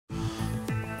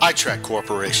iTRAK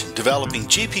Corporation, developing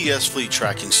GPS fleet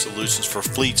tracking solutions for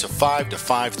fleets of 5 to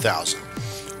 5,000.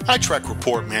 iTRAK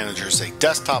Report Manager is a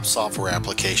desktop software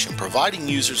application providing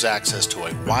users access to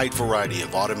a wide variety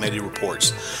of automated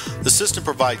reports. The system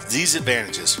provides these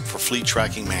advantages for fleet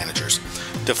tracking managers.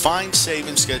 Define, save,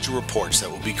 and schedule reports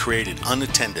that will be created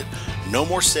unattended. No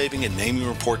more saving and naming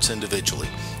reports individually.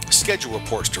 Schedule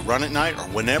reports to run at night or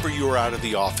whenever you are out of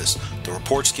the office. The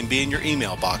reports can be in your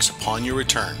email box upon your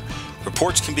return.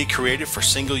 Reports can be created for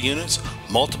single units,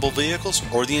 multiple vehicles,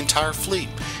 or the entire fleet.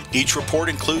 Each report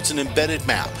includes an embedded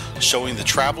map showing the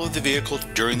travel of the vehicle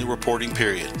during the reporting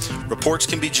period. Reports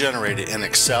can be generated in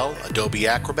Excel, Adobe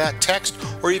Acrobat, text,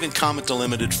 or even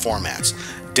comment-delimited formats.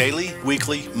 Daily,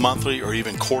 weekly, monthly, or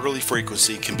even quarterly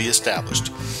frequency can be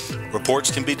established.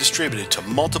 Reports can be distributed to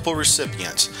multiple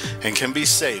recipients and can be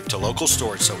saved to local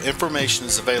storage so information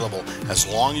is available as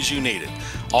long as you need it.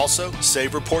 Also,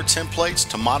 save report templates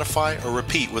to modify or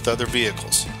repeat with other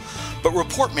vehicles. But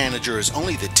Report Manager is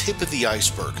only the tip of the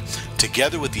iceberg.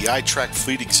 Together with the iTRAK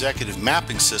Fleet Executive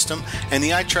Mapping System and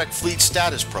the iTRAK Fleet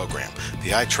Status Program,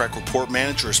 the iTRAK Report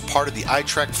Manager is part of the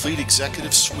iTRAK Fleet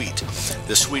Executive Suite.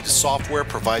 This suite of software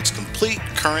provides complete,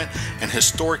 current, and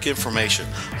historic information,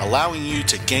 allowing you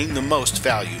to gain the most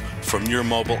value from your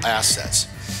mobile assets.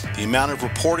 The amount of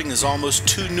reporting is almost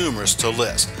too numerous to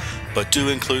list, but do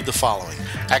include the following: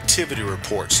 activity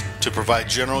reports to provide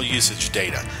general usage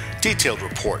data, detailed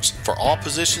reports for all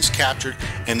positions captured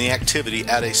and the activity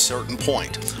at a certain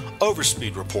point,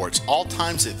 overspeed reports all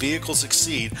times that vehicles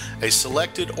exceed a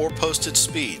selected or posted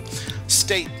speed,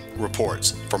 state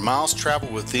reports for miles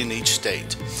traveled within each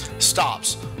state,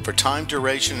 stops for time,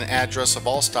 duration, and address of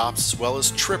all stops, as well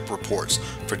as trip reports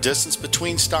for distance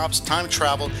between stops, time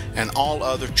traveled, and all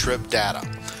other trip data,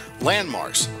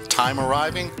 landmarks, time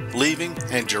arriving, leaving,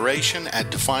 and duration at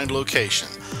defined location,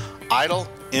 idle,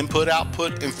 input,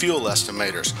 output, and fuel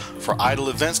estimators for idle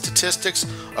event statistics,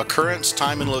 occurrence,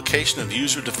 time, and location of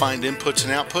user-defined inputs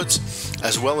and outputs,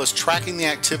 as well as tracking the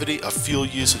activity of fuel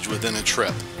usage within a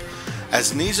trip.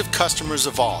 As needs of customers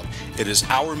evolve, it is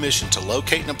our mission to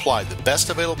locate and apply the best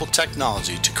available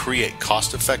technology to create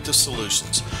cost-effective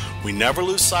solutions. We never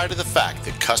lose sight of the fact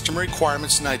that customer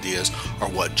requirements and ideas are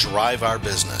what drive our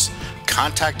business.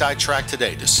 Contact iTRAK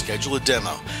today to schedule a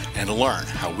demo and learn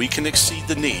how we can exceed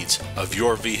the needs of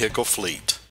your vehicle fleet.